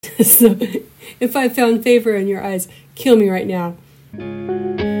So if I found favor in your eyes, kill me right now.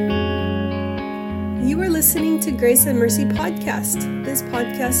 You are listening to Grace and Mercy Podcast. This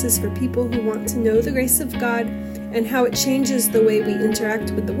podcast is for people who want to know the grace of God and how it changes the way we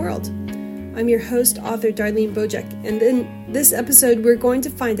interact with the world. I'm your host, author Darlene Bojek, and in this episode, we're going to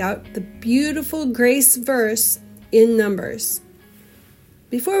find out the beautiful grace verse in Numbers.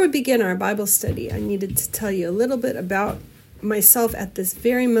 Before we begin our Bible study, I needed to tell you a little bit about myself at this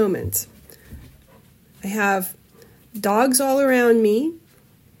very moment. I have dogs all around me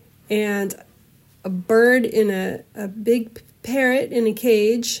and a bird in a big parrot in a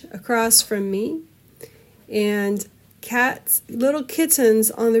cage across from me, and cats, little kittens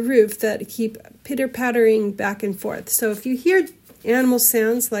on the roof that keep pitter-pattering back and forth. So if you hear animal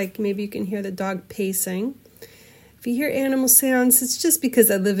sounds, like maybe you can hear the dog pacing, if you hear animal sounds, it's just because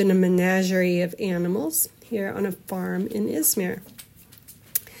I live in a menagerie of animals here on a farm in Izmir.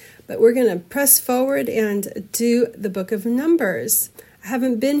 But we're going to press forward and do the book of Numbers. I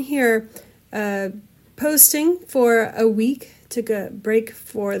haven't been here posting for a week to break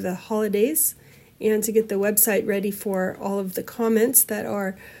for the holidays and to get the website ready for all of the comments that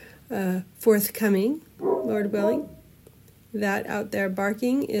are forthcoming, Lord willing. That out there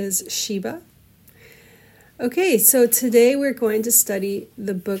barking is Sheba. Okay, so today we're going to study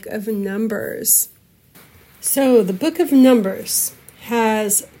the book of Numbers. So the book of Numbers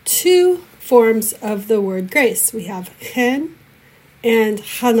has two forms of the word grace. We have chen and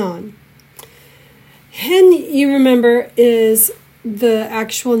hanan. Chen, you remember, is the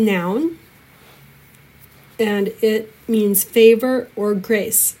actual noun, and it means favor or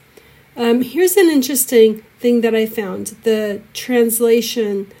grace. Here's an interesting thing that I found. The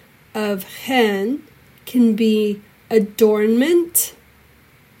translation of chen can be adornment,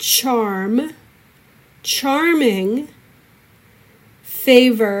 charm, charming,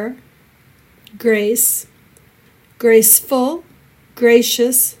 favor, grace, graceful,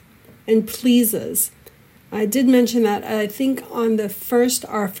 gracious, and pleases. I did mention that, I think, on our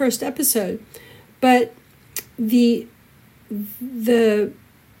first episode, but the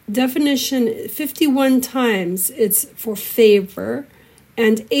definition, 51 times it's for favor,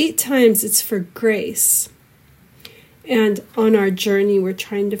 and 8 times it's for grace. And on our journey, we're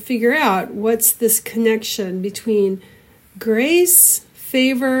trying to figure out what's this connection between grace,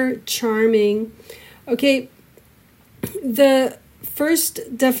 favor, charming. Okay, the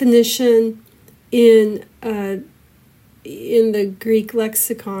first definition in the Greek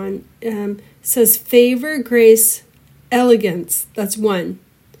lexicon says favor, grace, elegance. That's one.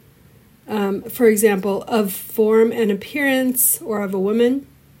 For example, of form and appearance, or of a woman,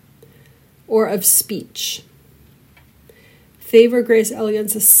 or of speech. Favor, grace,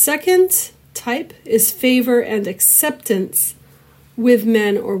 elegance. The second type is favor and acceptance with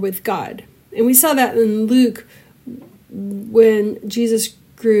men or with God. And we saw that in Luke when Jesus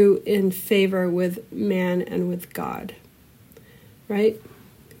grew in favor with man and with God. Right?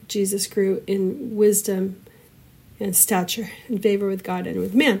 Jesus grew in wisdom and stature and favor with God and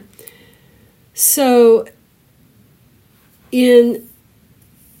with man. So in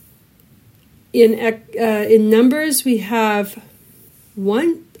Numbers, we have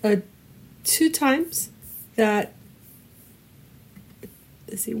two times that,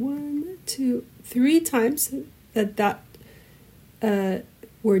 three times that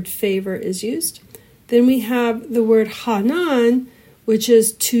word favor is used. Then we have the word hanan, which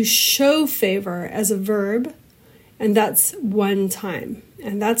is to show favor as a verb, and that's one time,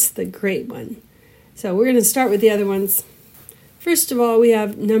 and that's the great one. So we're going to start with the other ones. First of all, we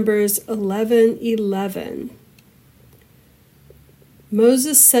have Numbers 11:11.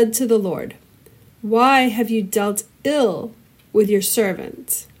 Moses said to the Lord, "Why have you dealt ill with your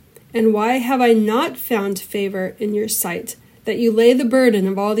servant? And why have I not found favor in your sight, that you lay the burden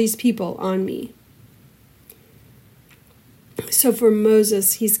of all these people on me?" So for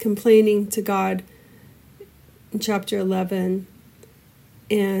Moses, he's complaining to God in chapter 11,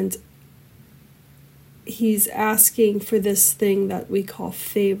 and he's asking for this thing that we call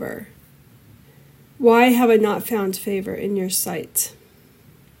favor. Why have I not found favor in your sight?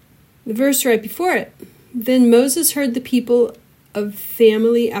 The verse right before it. Then Moses heard the people of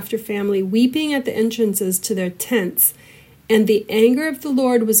family after family weeping at the entrances to their tents, and the anger of the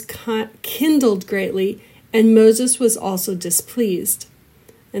Lord was kindled greatly, and Moses was also displeased.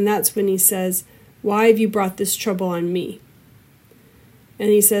 And that's when he says, "Why have you brought this trouble on me?" And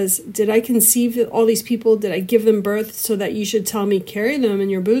he says, "Did I conceive all these people? Did I give them birth so that you should tell me, carry them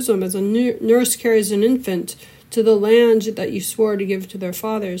in your bosom as a nurse carries an infant to the land that you swore to give to their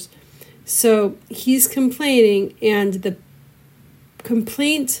fathers?" So he's complaining, and the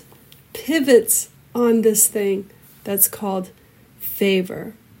complaint pivots on this thing that's called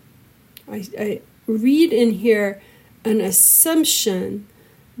favor. I read in here an assumption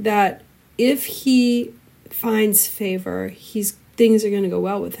that if he finds favor, things are going to go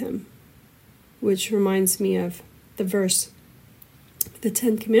well with him, which reminds me of the verse, the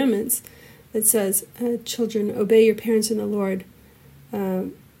 10 Commandments, that says, children, obey your parents in the Lord.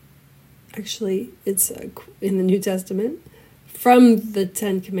 Actually, it's in the New Testament, from the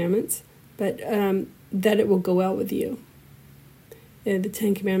 10 Commandments, but that it will go well with you. The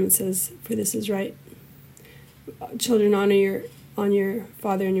 10 Commandments says, for this is right. Children, honor your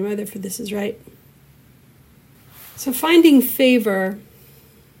father and your mother, for this is right. So finding favor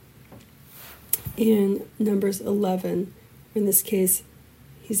in Numbers 11, in this case,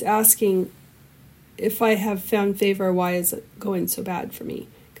 he's asking, if I have found favor, why is it going so bad for me?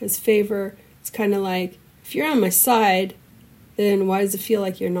 Because favor is kind of like, if you're on my side, then why does it feel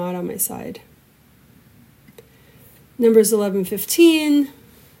like you're not on my side? Numbers 11:15,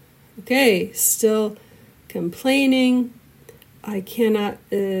 okay, still complaining. I cannot,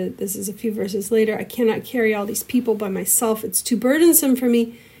 this is a few verses later, I cannot carry all these people by myself. It's too burdensome for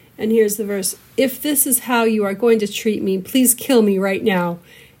me. And here's the verse. If this is how you are going to treat me, please kill me right now.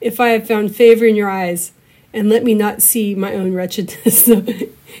 If I have found favor in your eyes, and let me not see my own wretchedness.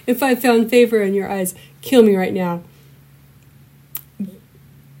 If I have found favor in your eyes, kill me right now.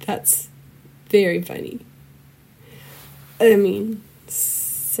 That's very funny. I mean,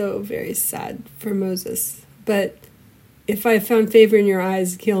 so very sad for Moses. But if I have found favor in your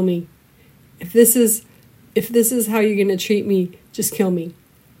eyes, kill me. If this is how you're going to treat me, just kill me.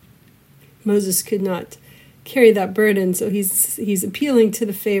 Moses could not carry that burden, so he's appealing to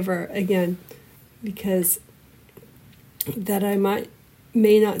the favor again, because that I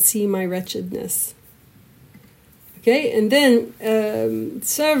may not see my wretchedness. Okay, and then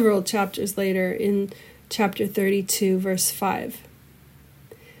several chapters later, in chapter 32, verse 5,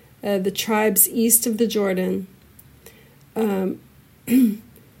 the tribes east of the Jordan,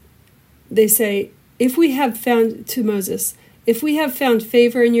 they say, if we have found, to Moses, if we have found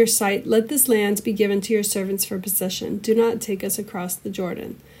favor in your sight, let this land be given to your servants for possession. Do not take us across the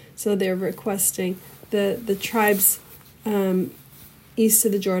Jordan. So they're requesting the tribes east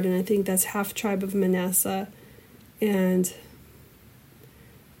of the Jordan. I think that's half tribe of Manasseh and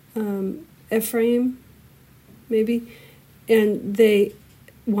Ephraim, maybe. And they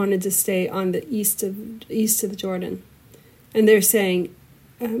wanted to stay on the east of the Jordan. And they're saying,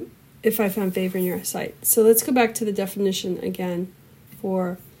 if I found favor in your sight. So let's go back to the definition again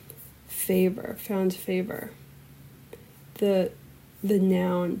for favor, found favor. The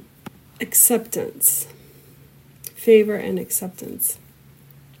noun, acceptance. Favor and acceptance.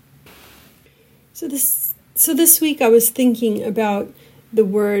 So this week I was thinking about the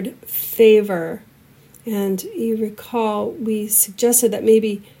word favor, and you recall we suggested that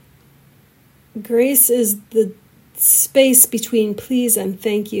maybe grace is the space between please and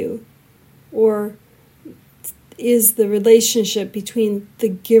thank you, or is the relationship between the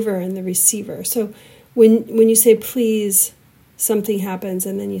giver and the receiver. So when you say please, something happens,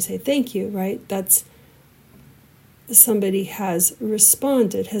 and then you say thank you, right? That's somebody has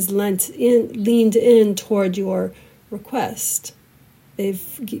responded, has leaned in toward your request. They've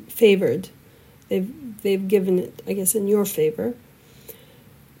favored. They've given it, I guess, in your favor.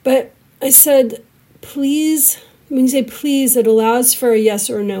 But I said, please, when you say please, it allows for a yes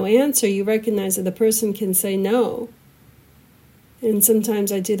or no answer. You recognize that the person can say no. And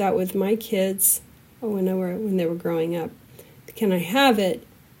sometimes I do that with my kids, or when they were growing up. Can I have it?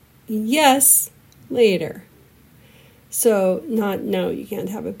 Yes, later. So not no, you can't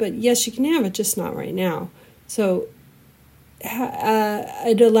have it, but yes, you can have it, just not right now. So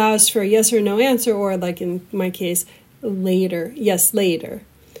it allows for a yes or no answer, or like in my case, later. Yes, later.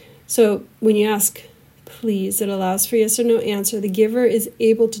 So when you ask please, it allows for yes or no answer. The giver is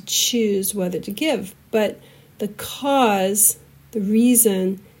able to choose whether to give, but the cause, the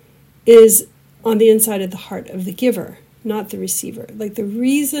reason, is on the inside of the heart of the giver, not the receiver. Like the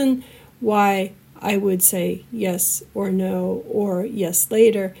reason why I would say yes or no or yes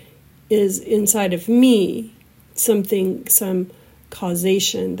later is inside of me, some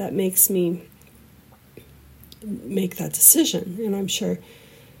causation that makes me make that decision. And I'm sure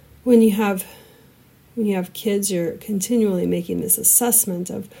when you have kids, you're continually making this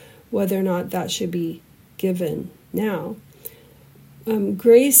assessment of whether or not that should be given now.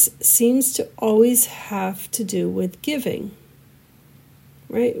 Grace seems to always have to do with giving,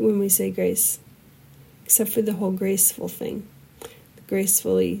 right? When we say grace, except for the whole graceful thing.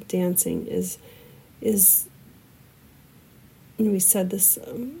 Gracefully dancing is and we said this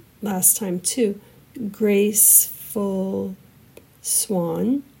last time too, graceful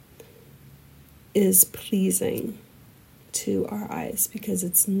swan is pleasing to our eyes because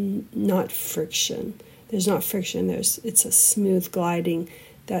it's not friction. There's not friction. It's a smooth gliding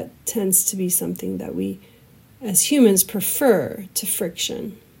that tends to be something that we, as humans, prefer to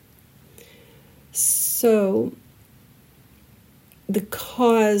friction. So the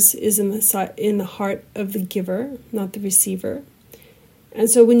cause is in the heart of the giver, not the receiver. And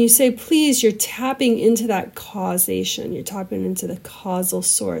so when you say please, you're tapping into that causation. You're tapping into the causal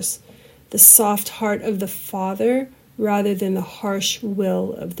source, the soft heart of the Father rather than the harsh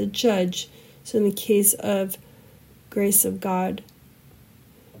will of the judge. So in the case of grace of God,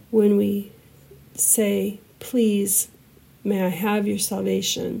 when we say, please, may I have your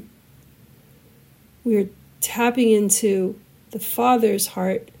salvation, we're tapping into the Father's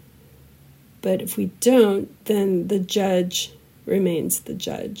heart, but if we don't, then the judge remains the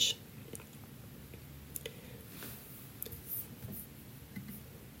judge.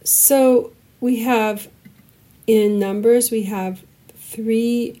 So we have, in Numbers, we have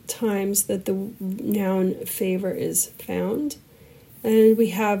 3 times that the noun favor is found. And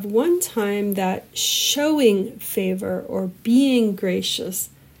we have 1 time that showing favor or being gracious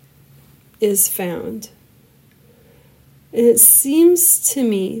is found. And it seems to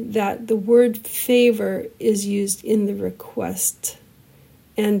me that the word favor is used in the request,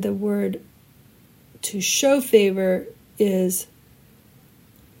 and the word to show favor is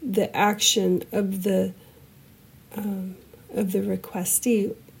the action of the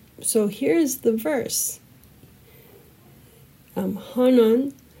requestee. So here's the verse.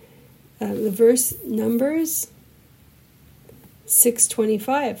 Hanan, the verse Numbers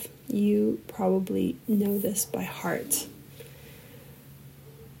 6:25. You probably know this by heart.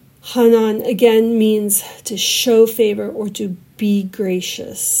 Hanan again means to show favor or to be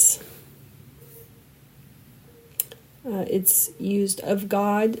gracious. It's used of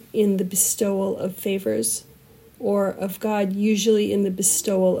God in the bestowal of favors, or of God usually in the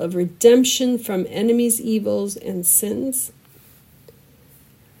bestowal of redemption from enemies' evils and sins.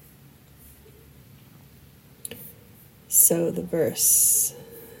 So the verse,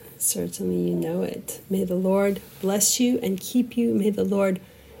 certainly you know it. May the Lord bless you and keep you. May the Lord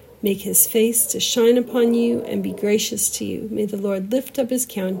make his face to shine upon you and be gracious to you. May the Lord lift up his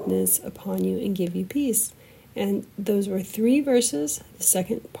countenance upon you and give you peace. And those were 3 verses. The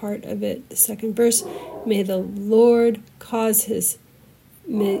second part of it, the second verse, may the Lord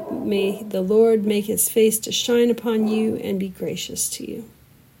may the Lord make his face to shine upon you and be gracious to you.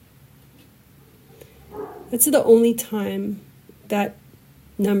 That's the only time that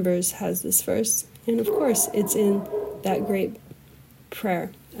Numbers has this verse. And of course, it's in that great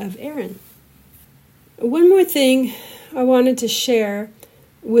prayer of Aaron. One more thing I wanted to share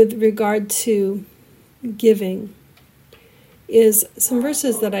with regard to giving is some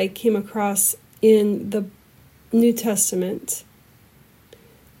verses that I came across in the New Testament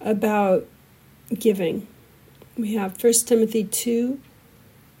about giving. We have 1 Timothy 2,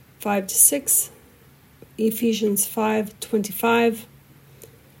 5-6, Ephesians 5:25,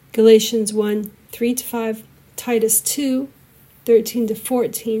 Galatians 1, 3-5, Titus 2,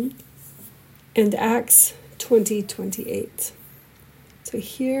 13-14, and Acts 20:28. So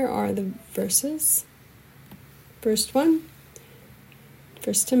here are the verses. First one,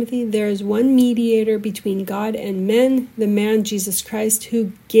 1 Timothy, there is one mediator between God and men, the man Jesus Christ,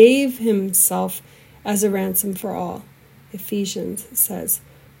 who gave himself as a ransom for all. Ephesians says,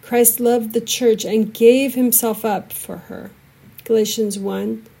 Christ loved the church and gave himself up for her. Galatians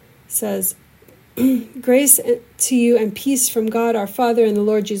 1 says, grace to you and peace from God our Father and the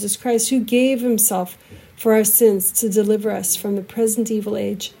Lord Jesus Christ, who gave himself for our sins to deliver us from the present evil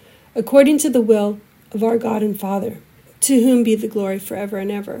age, according to the will of our God and Father, to whom be the glory forever and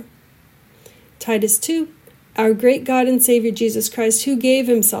ever. Titus 2, our great God and Savior Jesus Christ, who gave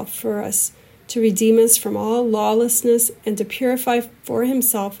himself for us to redeem us from all lawlessness and to purify for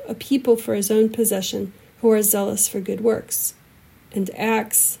himself a people for his own possession who are zealous for good works. And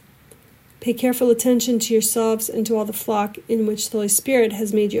Acts, pay careful attention to yourselves and to all the flock in which the Holy Spirit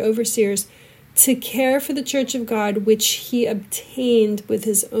has made you overseers, to care for the church of God, which he obtained with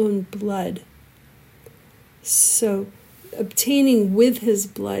his own blood. So, obtaining with his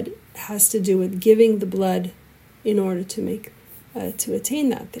blood has to do with giving the blood in order to attain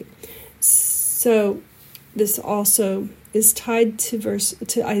that thing. So, this also is tied to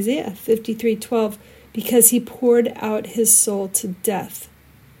Isaiah 53:12, because he poured out his soul to death.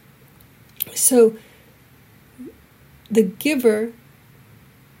 So, the giver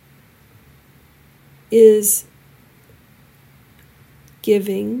is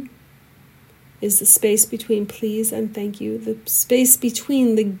giving is the space between please and thank you. The space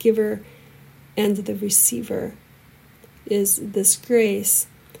between the giver and the receiver is this grace.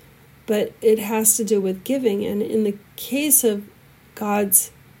 But it has to do with giving. And in the case of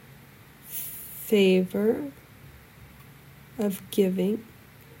God's favor of giving,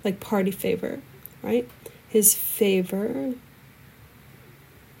 like party favor, right? His favor,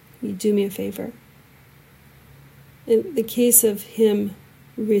 you do me a favor. In the case of him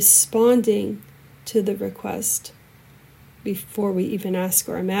responding to the request before we even ask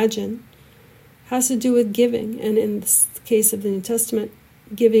or imagine, has to do with giving. And in the case of the New Testament,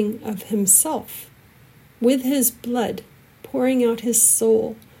 giving of himself with his blood, pouring out his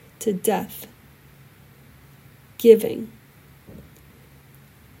soul to death, giving.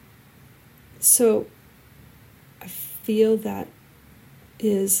 So I feel that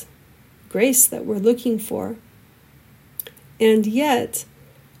is grace that we're looking for. And yet,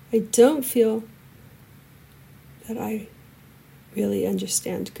 I don't feel that I really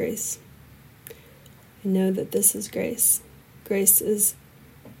understand grace. I know that this is grace. Grace is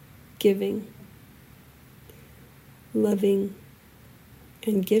giving, loving,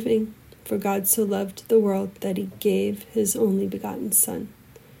 and giving. For God so loved the world that he gave his only begotten Son.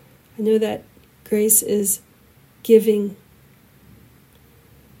 I know that grace is giving,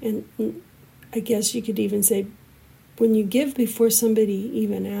 and I guess you could even say, when you give before somebody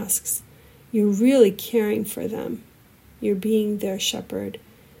even asks, you're really caring for them. You're being their shepherd.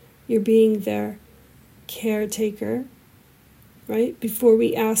 You're being their caretaker, right? Before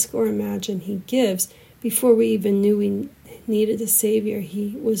we ask or imagine, he gives. Before we even knew we needed a Savior,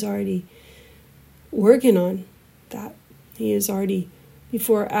 he was already working on that. He is already,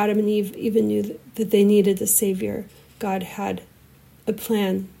 before Adam and Eve even knew that they needed a Savior, God had a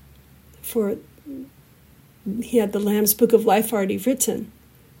plan for. He had the Lamb's Book of Life already written.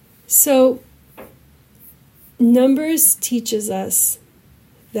 So, Numbers teaches us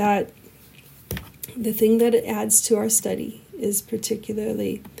that the thing that it adds to our study is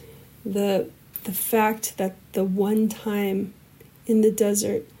particularly the fact that the one time in the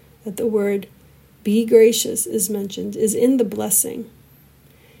desert that the word be gracious is mentioned is in the blessing.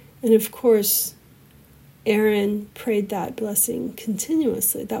 And of course, Aaron prayed that blessing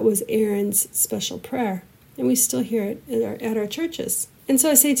continuously. That was Aaron's special prayer. And we still hear it at our churches. And so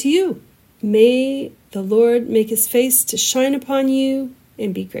I say to you, may the Lord make his face to shine upon you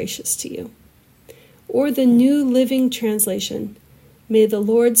and be gracious to you. Or the New Living Translation, may the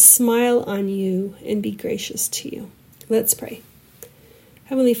Lord smile on you and be gracious to you. Let's pray.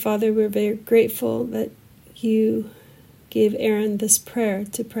 Heavenly Father, we're very grateful that you gave Aaron this prayer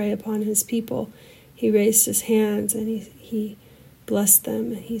to pray upon his people. He raised his hands and he blessed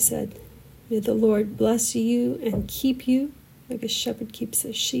them. And he said, may the Lord bless you and keep you like a shepherd keeps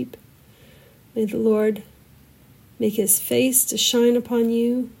his sheep. May the Lord make his face to shine upon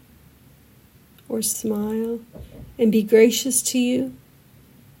you or smile and be gracious to you.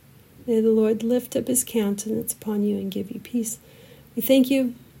 May the Lord lift up his countenance upon you and give you peace. We thank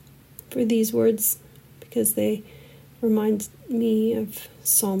you for these words because they remind me of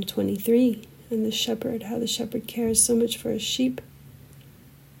Psalm 23 and the shepherd, how the shepherd cares so much for his sheep.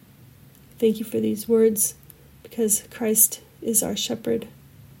 Thank you for these words because Christ is our shepherd.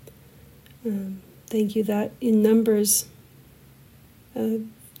 Thank you that in Numbers, the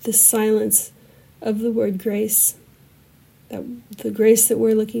silence of the word grace, that the grace that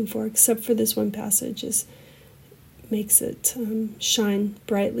we're looking for, except for this one passage, makes it shine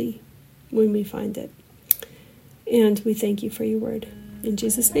brightly when we find it. And we thank you for your word. In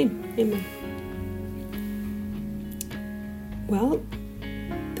Jesus' name, amen. Well,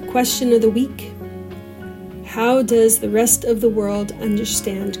 the question of the week: how does the rest of the world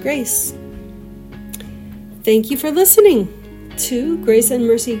understand grace? Thank you for listening to Grace and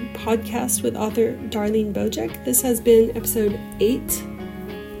Mercy podcast with author Darlene Bojek. This has been episode 8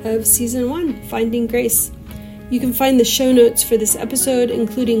 of season 1, Finding Grace. You can find the show notes for this episode,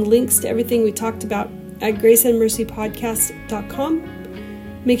 including links to everything we talked about, at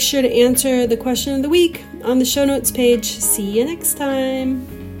graceandmercypodcast.com. Make sure to answer the question of the week on the show notes page. See you next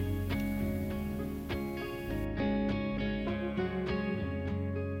time.